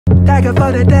Tiger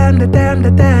for the damn, the damn,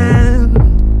 the damn.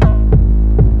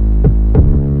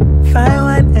 Fine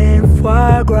wine and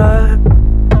foie gras.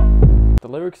 The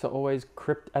lyrics are always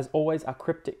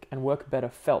cryptic and work better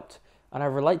felt. And I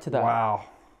relate to that. Wow.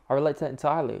 I relate to that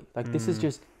entirely. Like this is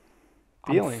just,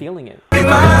 I'm feeling it. In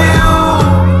my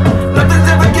view, nothing's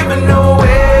ever given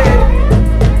away.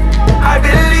 I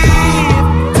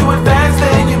believe to advance,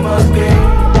 then you must be.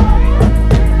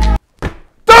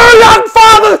 Do young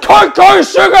fathers cocoa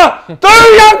sugar? Do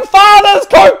young fathers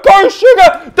cocoa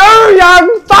sugar? Do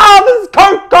young fathers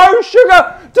cocoa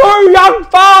sugar? Do young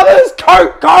fathers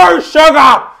cocoa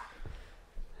sugar?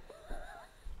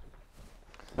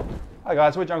 Hi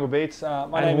guys, we're Jungle Beats.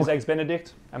 My name is Eggs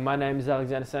Benedict. And my name is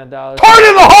Alexander Sandalis. Put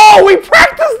in the hole! We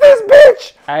practiced this,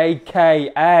 bitch!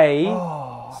 AKA,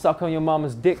 suck on your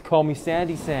mama's dick, call me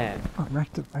Sandy Sand. I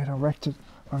wrecked it, mate. I wrecked it,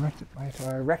 mate.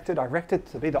 I wrecked it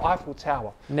to be the Eiffel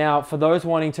Tower. Now, for those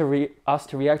wanting to us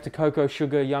to react to Cocoa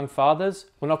Sugar Young Fathers,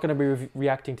 we're not going to be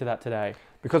reacting to that today.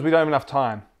 Because we don't have enough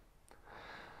time.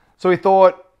 So we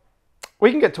thought,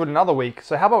 we can get to it another week.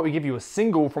 So how about we give you a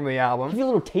single from the album? Give you a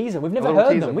little teaser. We've never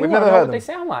heard them. We want to know what they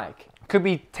sound like. Could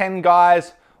be 10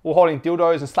 guys all holding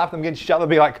dildos and slap them against each other and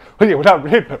be like, what up?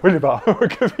 It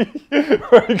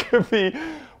could be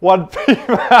one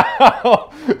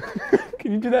female.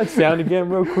 Can you do that sound again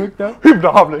real quick though?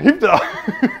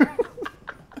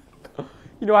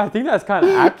 You know, I think that's kind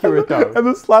of accurate though. And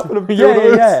the slapping of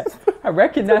dildos. Yeah. I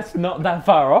reckon that's not that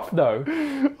far off though.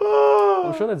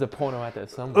 I'm sure there's a porno out there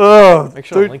somewhere. Make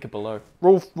sure to link it below.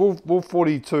 Rule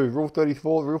 42, Rule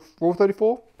 34, Rule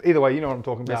 34? Either way, you know what I'm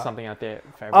talking about. There's something out there.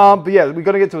 But yeah, we've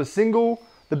got to get to a single,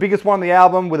 the biggest one on the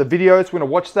album with a video, so we're going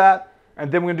to watch that.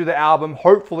 And then we're going to do the album,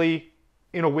 hopefully,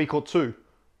 in a week or two.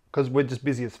 Because we're just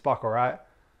busy as fuck, alright?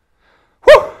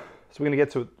 Whew! So we're going to get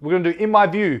to it. We're going to do In My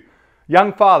View,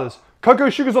 Young Fathers.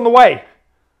 Cocoa Sugar's on the way.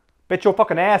 Bet your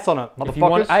fucking ass on it,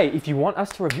 motherfuckers. If you want us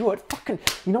to review it,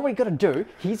 you know what you gotta do?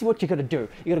 Here's what you gotta do.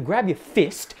 You gotta grab your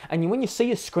fist, and when you see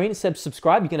your screen that says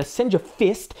subscribe, you're gonna send your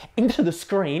fist into the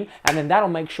screen, and then that'll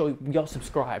make sure you're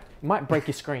subscribed. It might break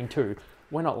your screen too.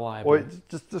 We're not live. Or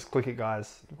just click it,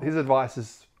 guys. His advice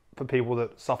is for people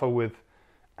that suffer with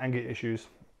anger issues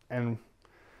and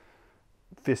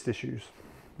fist issues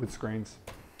with screens.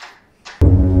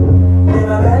 In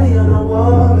my belly on the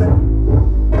wall.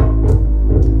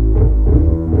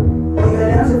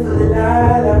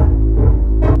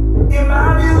 In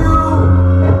my view,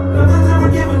 nothing's ever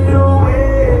given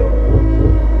away.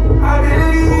 I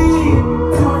believe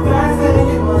to advance, then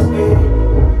you must be.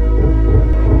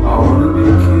 I wanna be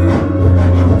king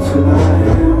till I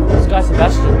am. This guy's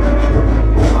Sebastian.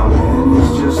 My man is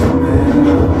just a man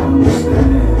I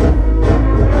understand.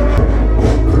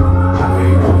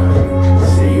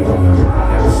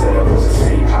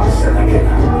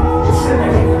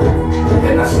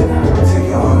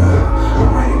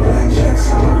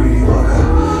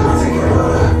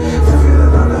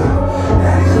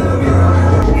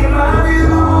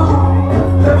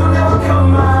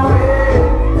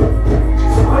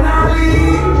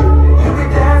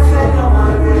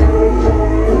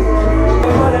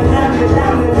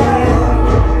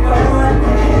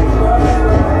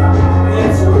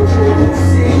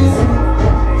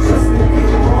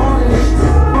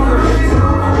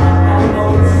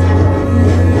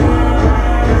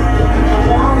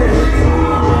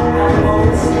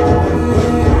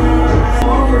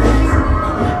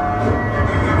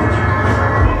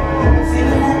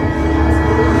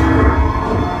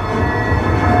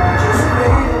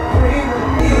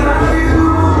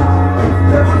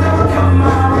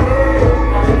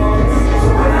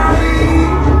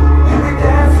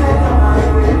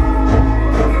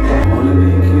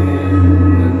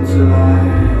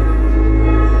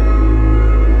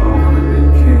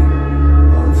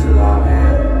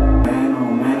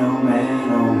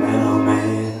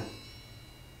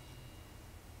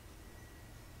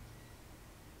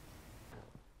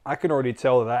 I can already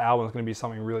tell that album is going to be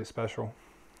something really special.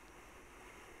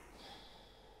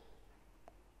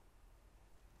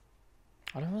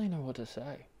 I don't really know what to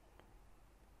say.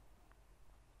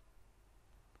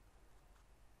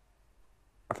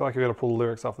 I feel like we got to pull the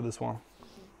lyrics off of this one.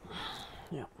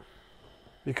 Yeah.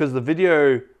 Because the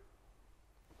video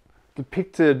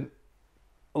depicted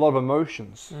a lot of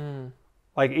emotions.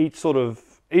 Like each sort of,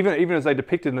 even as they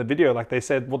depicted in the video, like they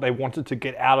said what they wanted to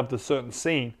get out of the certain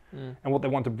scene and what they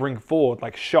want to bring forward,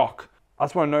 like shock. I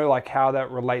just want to know like how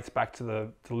that relates back to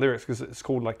the lyrics, because it's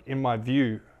called like In My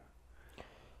View.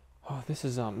 Oh, this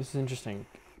is interesting.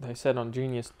 They said on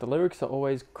Genius, the lyrics are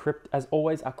always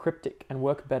cryptic and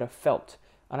work better felt.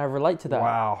 And I relate to that.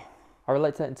 Wow. I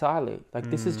relate to that entirely. Like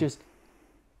this is just,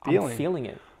 I'm feeling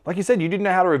it. like you said, you didn't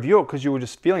know how to review it because you were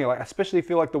just feeling it. Like, I especially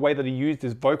feel like the way that he used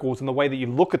his vocals and the way that you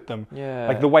look at them. Yeah.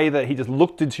 Like the way that he just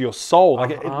looked into your soul.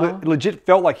 Like it legit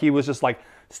felt like he was just like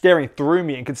staring through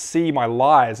me and could see my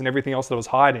lies and everything else that I was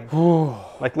hiding.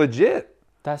 Like legit.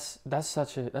 That's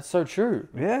so true.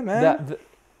 Yeah, man.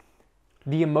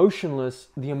 The emotionless,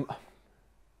 the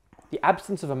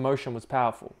absence of emotion was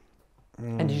powerful.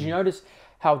 And did you notice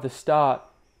how at the start,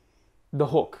 the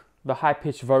hook, the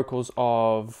high-pitched vocals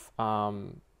of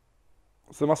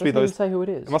So it must be doesn't even those. say who it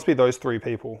is. It must be those three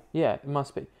people. Yeah, it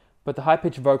must be. But the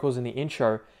high-pitched vocals in the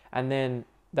intro, and then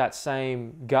that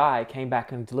same guy came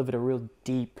back and delivered a real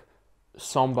deep,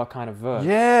 somber kind of verse.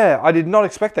 Yeah, I did not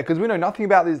expect that because we know nothing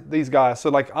about these guys. So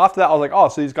like after that, I was like, oh,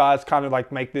 so these guys kind of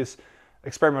like make this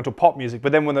experimental pop music.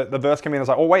 But then when the verse came in, I was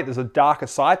like, oh wait, there's a darker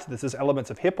side to this. There's elements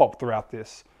of hip hop throughout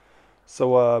this.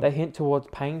 So They hint towards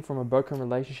pain from a broken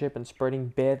relationship and spreading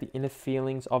bare the inner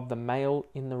feelings of the male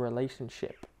in the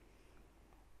relationship.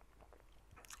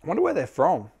 I wonder where they're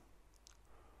from.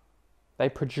 They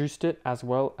produced it as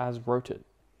well as wrote it.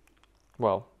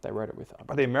 Well, they wrote it with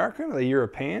Are they American? Are they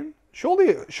European?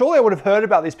 Surely I would have heard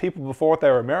about these people before if they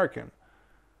were American.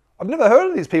 I've never heard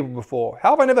of these people before.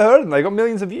 How have I never heard of them? They got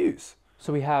millions of views.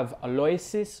 So we have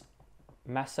Aloysius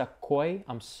Massaquoi.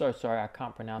 I'm so sorry, I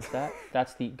can't pronounce that.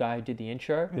 That's the guy who did the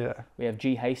intro. Yeah. We have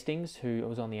G. Hastings, who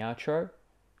was on the outro.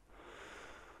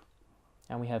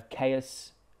 And we have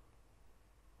Caius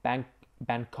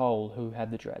Bancole, who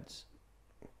had the dreads.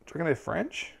 Do you reckon they're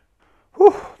French?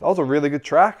 Whew, that was a really good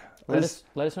track. Let us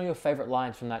know your favorite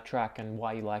lines from that track and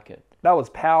why you like it. That was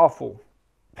powerful.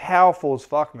 Powerful as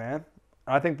fuck, man.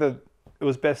 And I think that it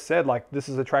was best said, like, this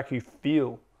is a track you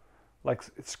feel. Like,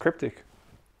 it's cryptic.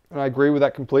 And I agree with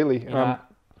that completely. I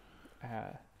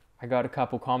got a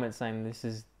couple comments saying this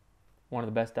is one of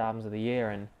the best albums of the year,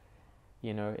 and,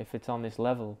 you know, if it's on this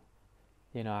level,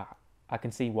 you know, I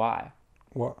can see why.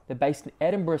 What? They're based in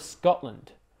Edinburgh,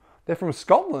 Scotland. They're from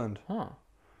Scotland. Huh.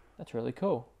 That's really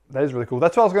cool. That is really cool.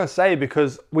 That's what I was going to say,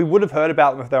 because we would have heard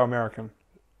about them if they were American.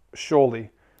 Surely.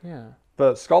 Yeah.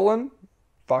 But Scotland,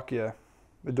 fuck yeah.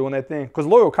 They're doing their thing. Because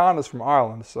Loyal Khan is from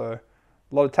Ireland, so a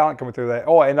lot of talent coming through there.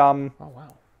 Oh, and Oh,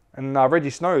 wow. and Reggie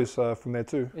Snow's from there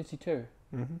too. Is he too?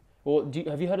 Mm-hmm. Well,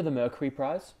 have you heard of the Mercury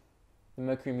Prize? The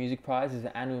Mercury Music Prize is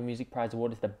an annual music prize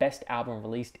award. It's the best album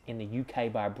released in the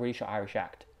UK by a British or Irish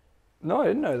act. No, I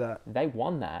didn't know that. They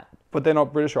won that. But they're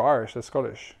not British or Irish, they're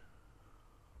Scottish.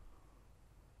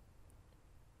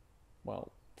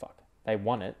 Well, fuck. They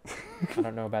won it. I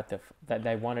don't know about that.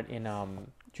 They won it in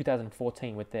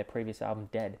 2014 with their previous album,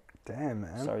 Dead. Damn,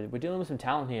 man. So we're dealing with some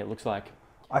talent here, it looks like.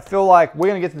 I feel like we're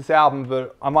going to get to this album,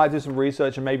 but I might do some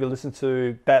research and maybe listen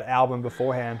to that album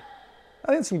beforehand. I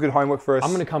think it's some good homework for us.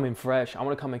 I'm going to come in fresh. I'm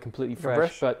going to come in completely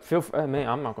fresh. But feel free, man,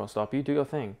 I'm not going to stop you. Do your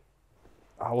thing.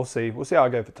 Oh, we'll see. We'll see how I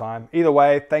go for time. Either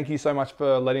way, thank you so much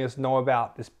for letting us know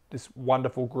about this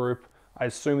wonderful group. I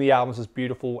assume the album's as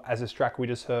beautiful as this track we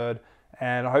just heard,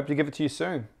 and I hope to give it to you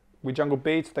soon. We Jungle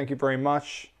Beats, thank you very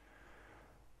much.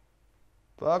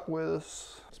 Fuck with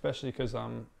us. Especially because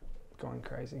I'm going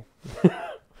crazy.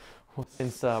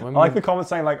 Since, I like the comments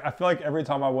saying, like, I feel like every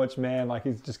time I watch Man, like,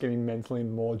 he's just getting mentally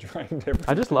more drained.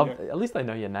 I just love, at least they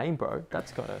know your name, bro.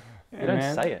 That's gotta, you don't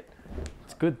man. say it.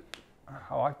 It's good.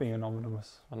 I like being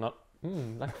anonymous. I'm not,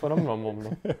 like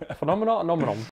phenomenal. Phenomenal.